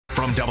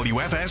From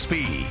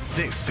WFSB,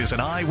 this is an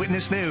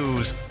Eyewitness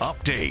News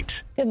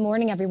update. Good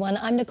morning, everyone.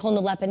 I'm Nicole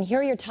Nalepin. Here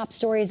are your top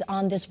stories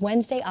on this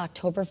Wednesday,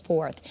 October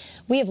 4th.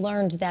 We have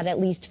learned that at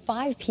least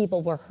 5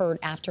 people were hurt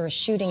after a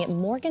shooting at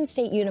Morgan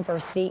State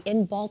University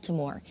in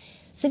Baltimore.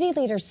 City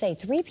leaders say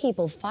 3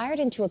 people fired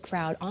into a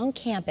crowd on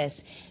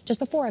campus just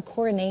before a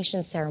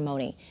coronation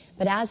ceremony.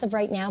 But as of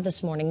right now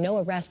this morning, no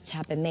arrests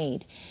have been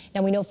made.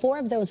 Now, we know 4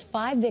 of those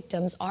 5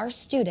 victims are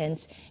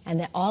students and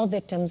that all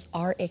victims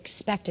are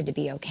expected to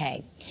be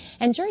okay.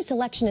 And jury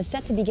selection is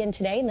set to begin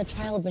today in the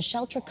trial of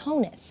Michelle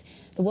Troconis,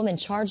 the woman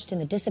charged in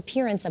the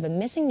disappearance of a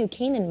missing New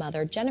Canaan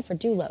mother, Jennifer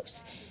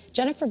Dulos.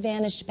 Jennifer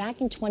vanished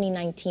back in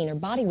 2019. Her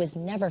body was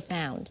never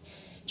found.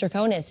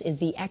 Troconis is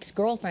the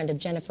ex-girlfriend of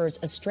Jennifer's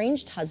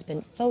estranged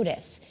husband,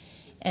 Fotis.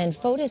 And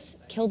Fotis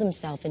killed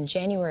himself in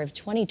January of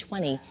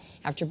 2020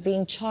 after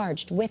being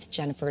charged with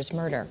Jennifer's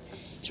murder.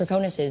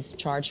 Troconis is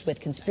charged with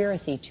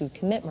conspiracy to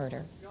commit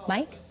murder.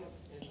 Mike?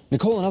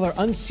 Nicole, another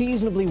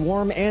unseasonably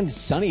warm and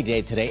sunny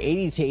day today,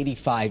 80 to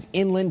 85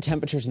 inland,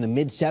 temperatures in the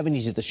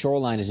mid-70s at the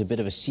shoreline as a bit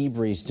of a sea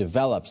breeze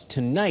develops.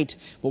 Tonight,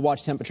 we'll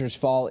watch temperatures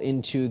fall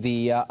into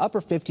the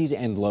upper 50s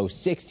and low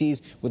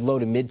 60s with low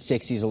to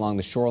mid-60s along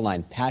the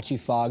shoreline. Patchy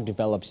fog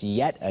develops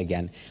yet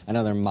again.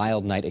 Another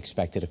mild night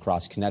expected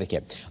across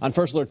Connecticut. On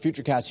First Alert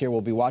Futurecast here,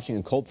 we'll be watching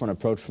a cold front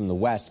approach from the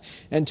west.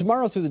 And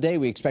tomorrow through the day,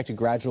 we expect a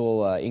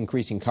gradual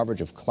increasing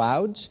coverage of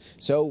clouds.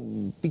 So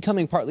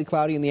becoming partly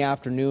cloudy in the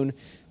afternoon.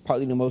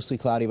 Partly to mostly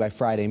cloudy by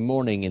Friday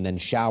morning, and then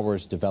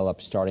showers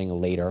develop starting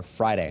later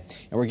Friday.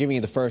 And we're giving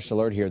you the first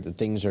alert here that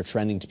things are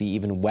trending to be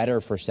even wetter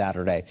for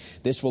Saturday.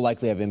 This will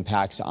likely have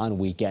impacts on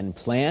weekend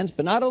plans.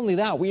 But not only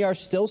that, we are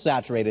still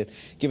saturated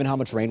given how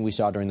much rain we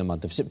saw during the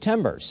month of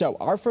September. So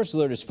our first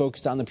alert is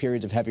focused on the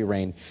periods of heavy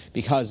rain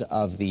because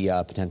of the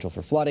potential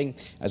for flooding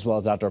as well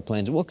as outdoor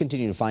plans. We'll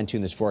continue to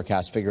fine-tune this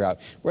forecast, figure out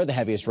where the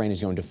heaviest rain is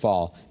going to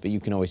fall. But you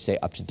can always stay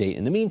up to date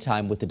in the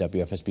meantime with the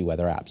WFSB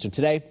weather app. So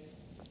today,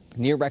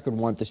 near record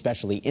warmth,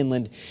 especially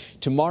inland.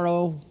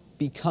 Tomorrow,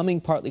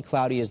 becoming partly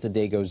cloudy as the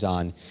day goes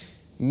on.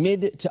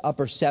 Mid to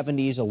upper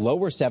 70s, a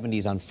lower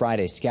 70s on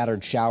Friday.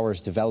 Scattered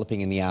showers developing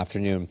in the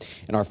afternoon.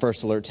 And our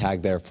first alert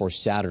tag there for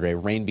Saturday.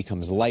 Rain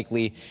becomes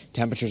likely.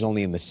 Temperatures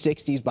only in the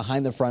 60s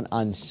behind the front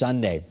on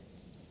Sunday.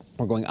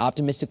 We're going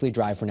optimistically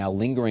dry for now,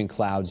 lingering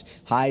clouds,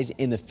 highs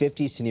in the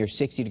 50s to near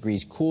 60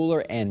 degrees,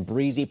 cooler and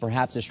breezy,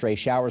 perhaps a stray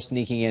shower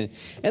sneaking in,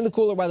 and the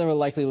cooler weather will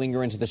likely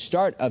linger into the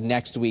start of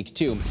next week,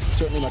 too.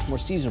 Certainly much more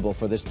seasonable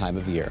for this time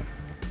of year.